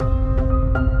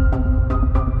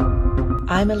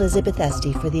I'm Elizabeth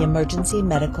Esty for the Emergency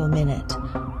Medical Minute.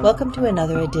 Welcome to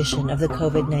another edition of the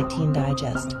COVID-19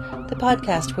 Digest, the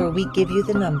podcast where we give you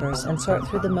the numbers and sort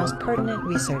through the most pertinent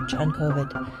research on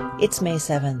COVID. It's May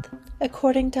 7th.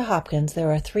 According to Hopkins,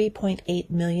 there are 3.8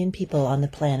 million people on the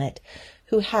planet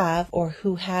who have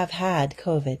had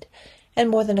COVID, and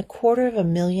more than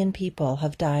 250,000 people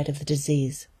have died of the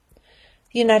disease.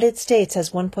 The United States has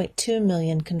 1.2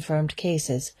 million confirmed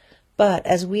cases, but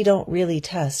as we don't really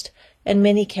test, and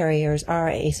many carriers are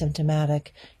asymptomatic,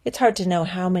 it's hard to know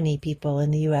how many people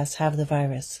in the U.S. have the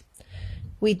virus.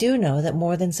 We do know that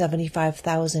more than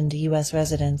 75,000 U.S.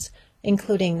 residents,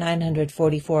 including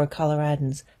 944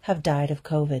 Coloradans, have died of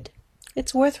COVID.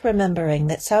 It's worth remembering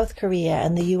that South Korea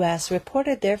and the U.S.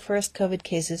 reported their first COVID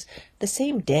cases the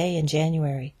same day in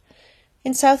January.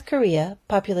 In South Korea,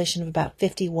 population of about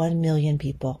 51 million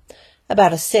people,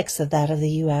 about a sixth of that of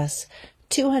the U.S.,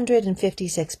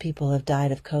 256 people have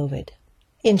died of COVID.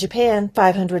 In Japan,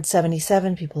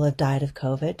 577 people have died of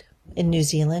COVID. In New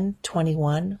Zealand,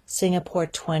 21. Singapore,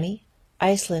 20.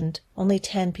 Iceland, only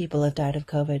 10 people have died of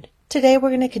COVID. Today we're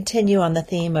going to continue on the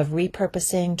theme of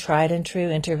repurposing tried and true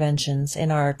interventions in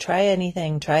our try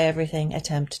anything, try everything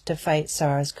attempt to fight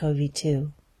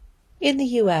SARS-CoV-2. In the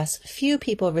U.S., few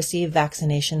people receive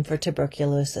vaccination for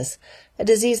tuberculosis, a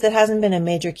disease that hasn't been a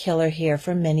major killer here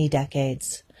for many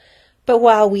decades. But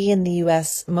while we in the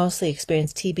U.S. mostly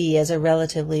experience TB as a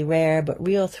relatively rare but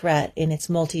real threat in its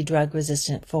multi-drug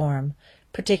resistant form,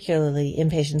 particularly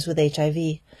in patients with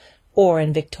HIV or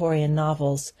in Victorian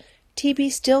novels,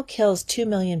 TB still kills 2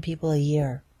 million people a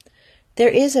year. There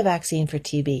is a vaccine for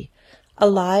TB, a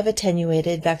live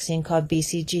attenuated vaccine called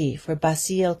BCG for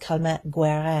Bacille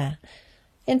Calmette-Guérin.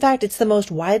 In fact, it's the most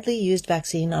widely used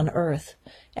vaccine on Earth,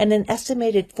 and an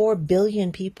estimated 4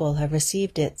 billion people have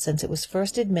received it since it was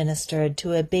first administered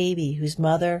to a baby whose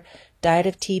mother died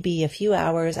of TB a few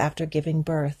hours after giving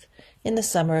birth in the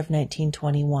summer of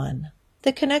 1921.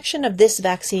 The connection of this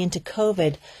vaccine to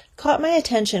COVID caught my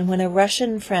attention when a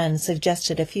Russian friend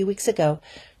suggested a few weeks ago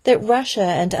that Russia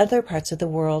and other parts of the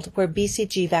world where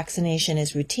BCG vaccination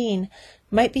is routine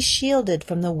might be shielded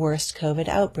from the worst COVID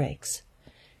outbreaks.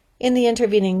 In the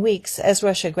intervening weeks, as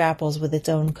Russia grapples with its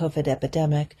own COVID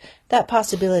epidemic, that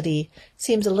possibility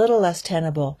seems a little less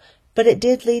tenable, but it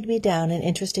did lead me down an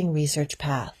interesting research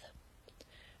path.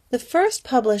 The first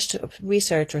published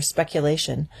research or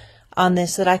speculation on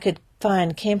this that I could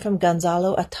find came from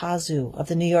Gonzalo Atazu of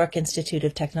the New York Institute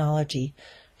of Technology,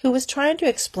 who was trying to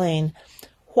explain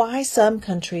why some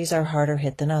countries are harder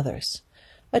hit than others.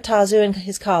 Atazu and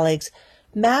his colleagues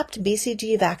mapped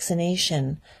BCG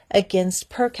vaccination against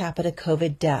per capita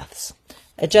COVID deaths,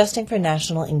 adjusting for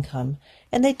national income,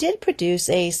 and they did produce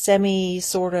a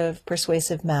sort of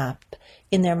persuasive map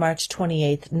in their March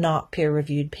 28th not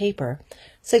peer-reviewed paper,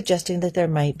 suggesting that there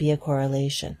might be a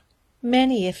correlation.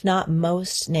 Many, if not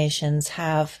most, nations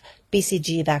have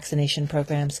BCG vaccination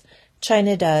programs.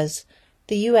 China does.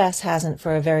 The U.S. hasn't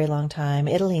for a very long time.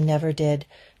 Italy never did.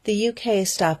 The U.K.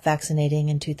 stopped vaccinating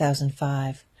in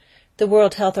 2005. The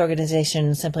World Health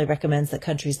Organization simply recommends that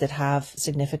countries that have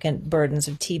significant burdens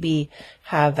of TB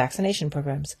have vaccination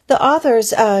programs. The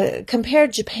authors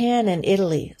compared Japan and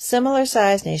Italy,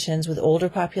 similar-sized nations with older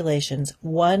populations,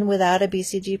 one without a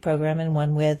BCG program and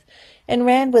one with, and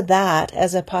ran with that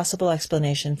as a possible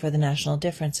explanation for the national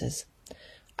differences.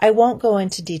 I won't go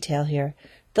into detail here.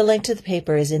 The link to the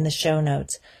paper is in the show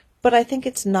notes, but I think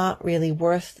it's not really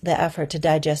worth the effort to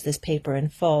digest this paper in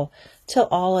full till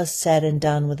all is said and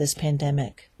done with this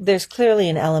pandemic. There's clearly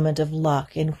an element of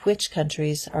luck in which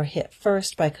countries are hit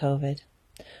first by COVID.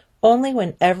 Only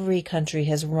when every country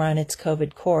has run its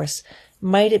COVID course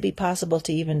might it be possible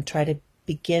to even try to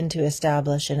begin to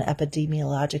establish an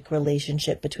epidemiologic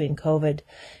relationship between COVID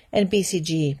and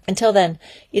BCG. Until then,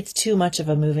 it's too much of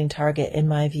a moving target in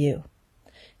my view.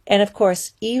 And of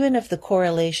course, even if the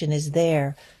correlation is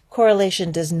there,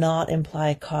 correlation does not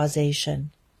imply causation.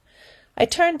 I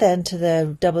turned then to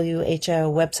the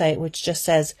WHO website, which just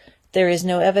says, there is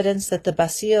no evidence that the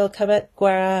Bacille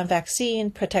Calmette-Guérin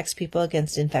vaccine protects people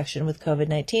against infection with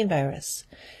COVID-19 virus.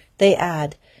 They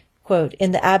add, quote,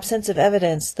 in the absence of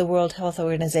evidence, the World Health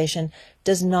Organization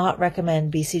does not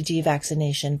recommend BCG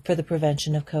vaccination for the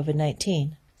prevention of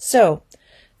COVID-19. So,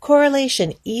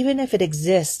 correlation, even if it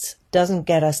exists, doesn't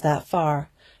get us that far.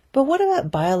 But what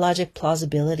about biologic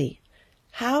plausibility?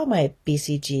 How might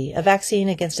BCG, a vaccine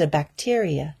against a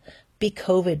bacteria, be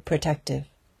COVID protective?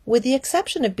 With the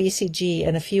exception of BCG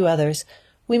and a few others,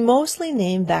 we mostly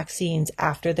name vaccines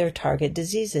after their target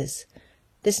diseases.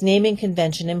 This naming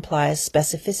convention implies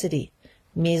specificity.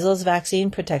 Measles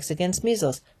vaccine protects against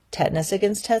measles, tetanus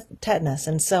against tetanus,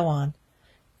 and so on.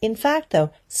 In fact,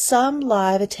 though, some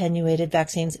live attenuated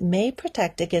vaccines may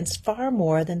protect against far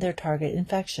more than their target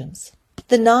infections.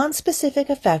 The non-specific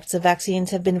effects of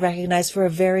vaccines have been recognized for a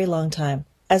very long time.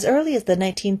 As early as the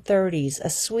 1930s, a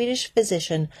Swedish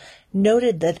physician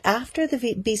noted that after the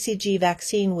BCG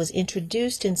vaccine was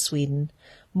introduced in Sweden,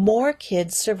 more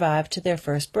kids survived to their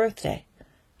first birthday,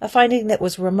 a finding that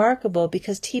was remarkable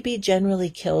because TB generally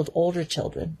killed older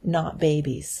children, not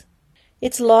babies.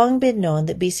 It's long been known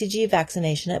that BCG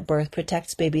vaccination at birth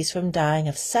protects babies from dying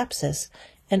of sepsis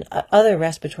and other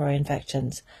respiratory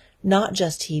infections, not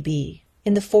just TB.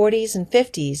 In the 40s and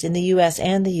 50s in the US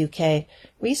and the UK,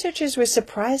 researchers were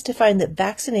surprised to find that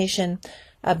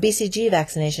BCG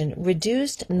vaccination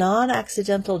reduced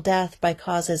non-accidental death by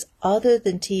causes other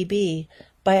than TB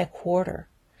by a quarter.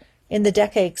 In the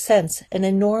decades since, an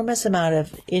enormous amount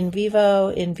of in vivo,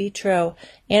 in vitro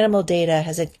animal data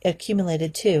has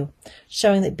accumulated too,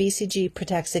 showing that BCG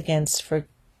protects against,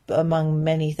 among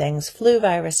many things, flu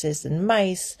viruses in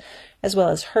mice, as well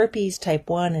as herpes type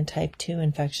 1 and type 2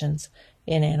 infections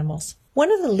in animals.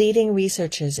 One of the leading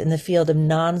researchers in the field of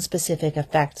non-specific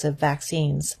effects of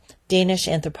vaccines, Danish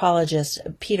anthropologist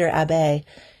Peter Abbe,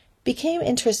 became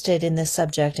interested in this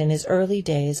subject in his early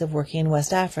days of working in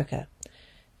West Africa.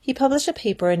 He published a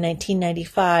paper in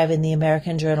 1995 in the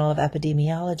American Journal of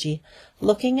Epidemiology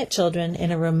looking at children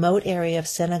in a remote area of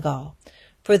Senegal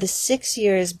for the 6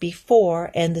 years before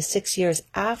and the 6 years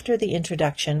after the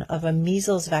introduction of a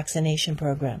measles vaccination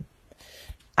program.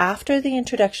 After the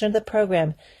introduction of the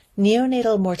program,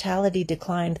 neonatal mortality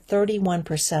declined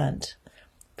 31%.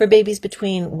 For babies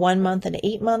between 1 month and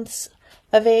 8 months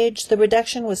of age, the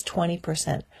reduction was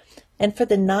 20%. And for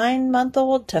the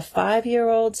 9-month-old to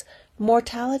 5-year-olds,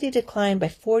 mortality declined by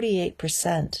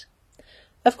 48%.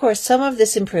 Of course, some of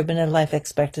this improvement in life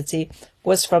expectancy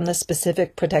was from the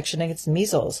specific protection against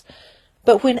measles.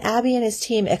 But when Abbe and his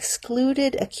team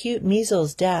excluded acute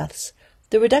measles deaths,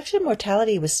 the reduction in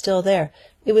mortality was still there.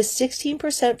 It was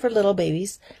 16% for little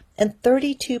babies and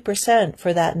 32%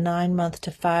 for that 9-month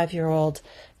to 5-year-old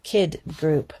kid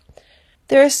group.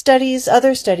 There are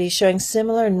other studies showing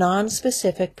similar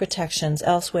non-specific protections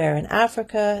elsewhere in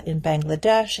Africa, in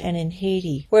Bangladesh, and in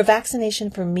Haiti, where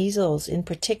vaccination for measles in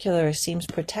particular seems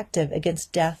protective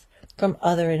against death from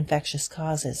other infectious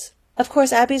causes. Of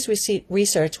course, Abbe's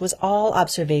research was all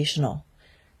observational.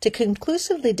 To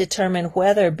conclusively determine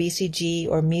whether BCG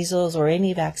or measles or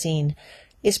any vaccine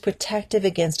is protective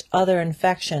against other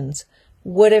infections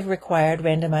would have required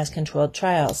randomized controlled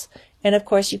trials. And of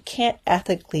course, you can't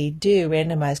ethically do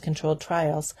randomized controlled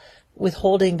trials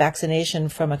withholding vaccination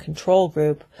from a control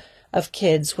group of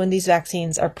kids when these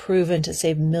vaccines are proven to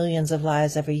save millions of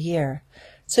lives every year.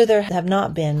 So there have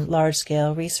not been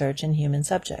large-scale research in human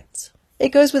subjects. It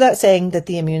goes without saying that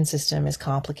the immune system is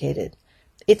complicated.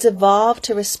 It's evolved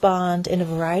to respond in a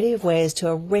variety of ways to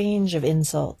a range of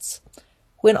insults.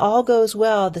 When all goes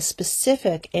well, the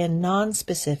specific and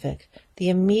non-specific, the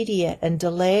immediate and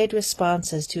delayed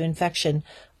responses to infection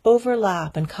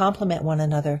overlap and complement one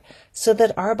another so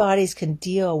that our bodies can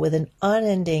deal with an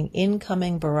unending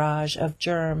incoming barrage of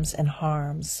germs and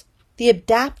harms. The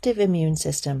adaptive immune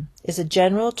system is a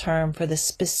general term for the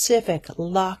specific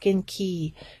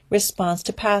lock-and-key response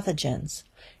to pathogens,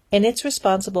 and it's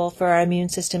responsible for our immune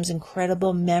system's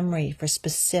incredible memory for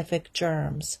specific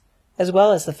germs, as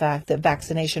well as the fact that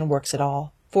vaccination works at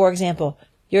all. For example,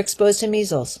 you're exposed to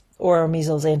measles or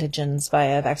measles antigens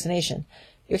via vaccination.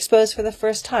 You're exposed for the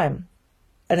first time.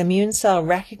 An immune cell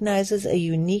recognizes a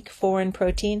unique foreign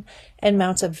protein and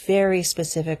mounts a very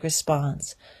specific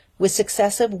response, with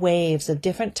successive waves of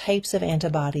different types of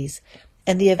antibodies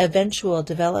and the eventual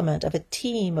development of a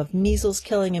team of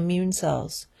measles-killing immune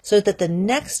cells, so that the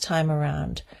next time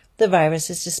around, the virus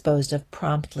is disposed of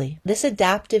promptly. This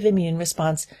adaptive immune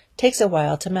response takes a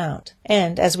while to mount,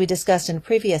 and, as we discussed in a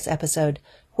previous episode,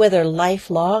 whether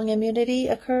lifelong immunity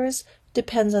occurs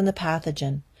depends on the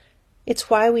pathogen. It's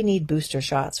why we need booster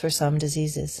shots for some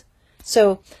diseases.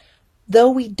 So, though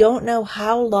we don't know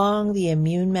how long the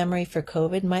immune memory for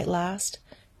COVID might last,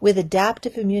 with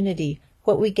adaptive immunity,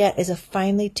 what we get is a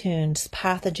finely tuned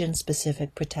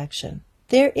pathogen-specific protection.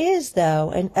 There is,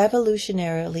 though, an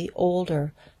evolutionarily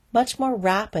older, much more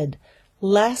rapid,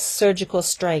 less surgical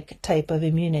strike type of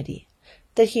immunity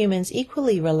that humans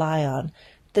equally rely on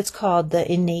that's called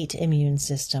the innate immune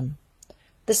system.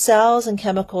 The cells and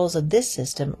chemicals of this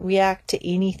system react to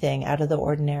anything out of the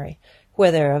ordinary,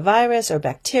 whether a virus or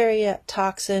bacteria,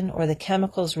 toxin, or the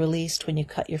chemicals released when you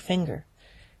cut your finger.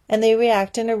 And they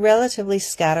react in a relatively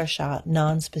scattershot,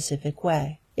 non-specific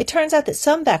way. It turns out that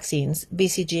some vaccines,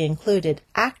 BCG included,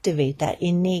 activate that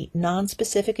innate,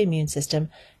 non-specific immune system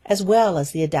as well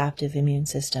as the adaptive immune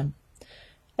system.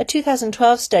 A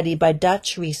 2012 study by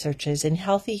Dutch researchers in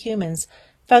healthy humans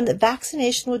found that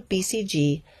vaccination with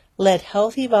BCG led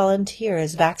healthy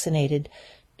volunteers vaccinated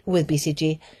with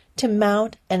BCG to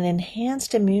mount an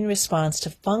enhanced immune response to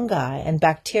fungi and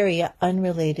bacteria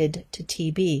unrelated to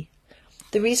TB.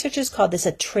 The researchers called this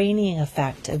a training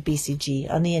effect of BCG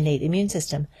on the innate immune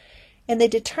system, and they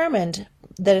determined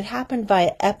that it happened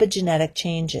via epigenetic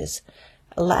changes,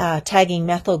 tagging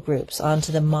methyl groups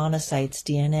onto the monocyte's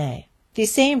DNA.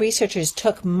 These same researchers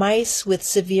took mice with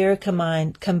severe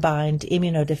combined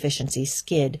immunodeficiency,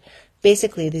 SCID.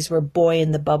 Basically, these were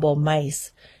boy-in-the-bubble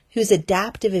mice whose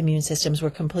adaptive immune systems were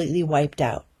completely wiped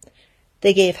out.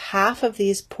 They gave half of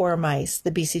these poor mice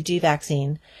the BCG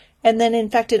vaccine and then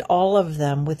infected all of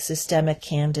them with systemic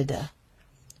candida.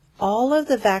 All of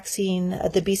the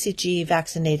BCG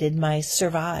vaccinated mice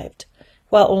survived,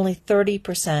 while only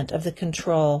 30% of the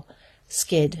control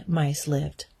SCID mice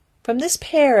lived. From this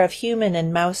pair of human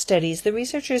and mouse studies, the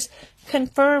researchers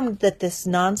confirmed that this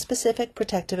nonspecific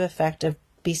protective effect of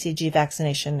BCG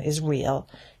vaccination is real,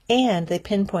 and they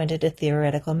pinpointed a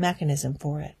theoretical mechanism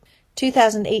for it.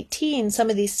 2018, some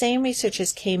of these same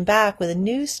researchers came back with a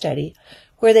new study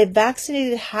where they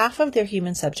vaccinated half of their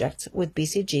human subjects with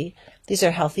BCG, these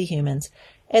are healthy humans,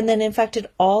 and then infected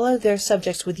all of their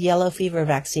subjects with yellow fever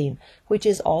vaccine, which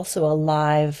is also a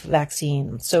live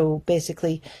vaccine. So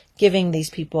basically giving these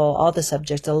people, all the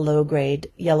subjects, a low-grade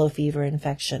yellow fever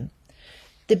infection.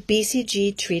 The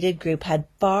BCG treated group had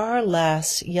far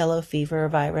less yellow fever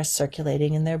virus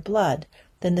circulating in their blood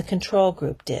than the control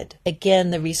group did.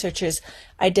 Again, the researchers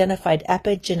identified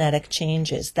epigenetic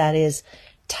changes, that is,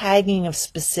 tagging of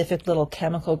specific little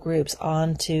chemical groups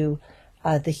onto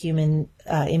the human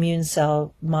immune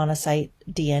cell monocyte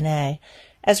DNA,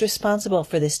 as responsible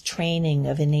for this training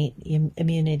of innate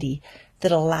immunity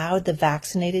that allowed the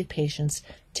vaccinated patients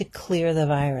to clear the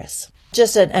virus.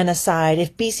 Just an aside,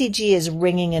 if BCG is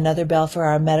ringing another bell for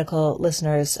our medical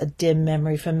listeners, a dim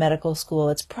memory from medical school,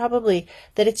 it's probably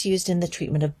that it's used in the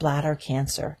treatment of bladder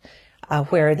cancer,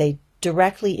 where they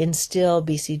directly instill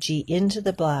BCG into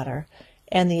the bladder,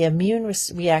 and the immune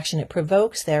reaction it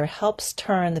provokes there helps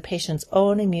turn the patient's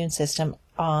own immune system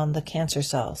on the cancer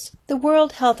cells. The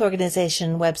World Health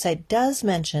Organization website does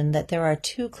mention that there are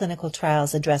 2 clinical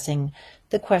trials addressing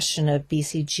the question of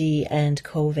BCG and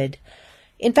COVID.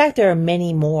 In fact, there are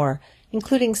many more,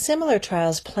 including similar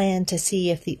trials planned to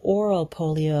see if the oral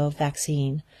polio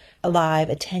vaccine, a live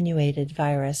attenuated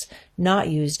virus not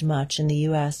used much in the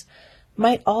U.S.,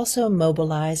 might also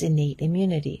mobilize innate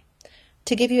immunity.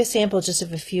 To give you a sample just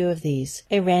of a few of these,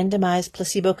 a randomized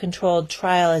placebo-controlled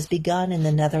trial has begun in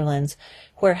the Netherlands,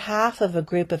 where half of a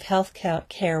group of health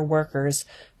care workers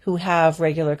who have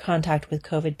regular contact with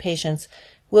COVID patients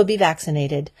will be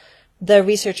vaccinated. The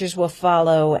researchers will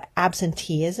follow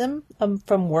absenteeism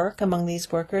from work among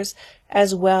these workers,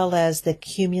 as well as the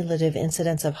cumulative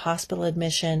incidence of hospital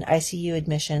admission, ICU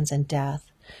admissions, and death.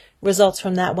 Results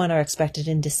from that one are expected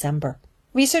in December.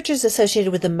 Researchers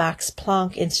associated with the Max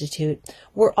Planck Institute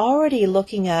were already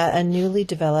looking at a newly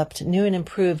developed, new and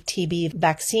improved TB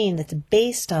vaccine that's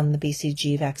based on the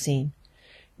BCG vaccine.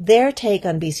 Their take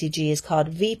on BCG is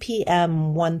called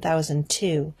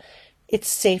VPM-1002. It's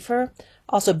safer,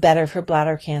 also better for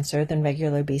bladder cancer than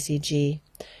regular BCG.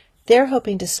 They're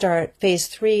hoping to start phase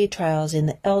 3 trials in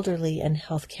the elderly and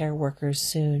healthcare workers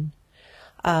soon.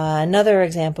 Another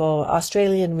example,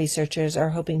 Australian researchers are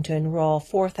hoping to enroll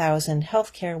 4,000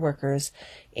 healthcare workers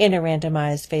in a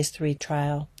randomized phase 3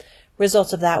 trial.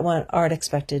 Results of that one aren't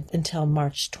expected until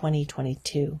March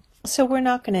 2022. So we're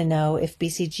not going to know if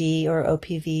BCG or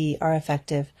OPV are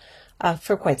effective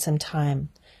for quite some time.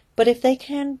 But if they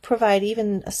can provide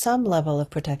even some level of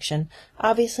protection,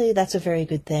 obviously that's a very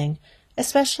good thing,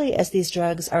 especially as these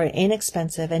drugs are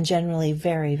inexpensive and generally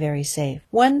very, very safe.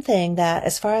 One thing that,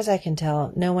 as far as I can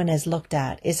tell, no one has looked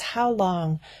at is how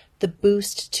long the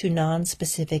boost to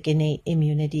non-specific innate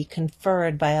immunity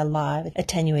conferred by a live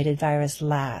attenuated virus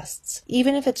lasts.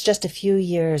 Even if it's just a few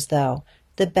years, though,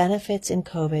 the benefits in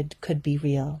COVID could be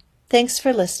real. Thanks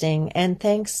for listening, and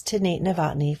thanks to Nate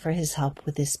Novotny for his help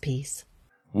with this piece.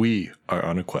 We are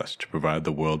on a quest to provide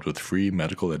the world with free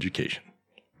medical education.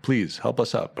 Please help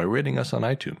us out by rating us on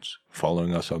iTunes,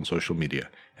 following us on social media,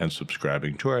 and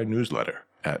subscribing to our newsletter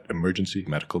at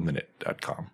emergencymedicalminute.com.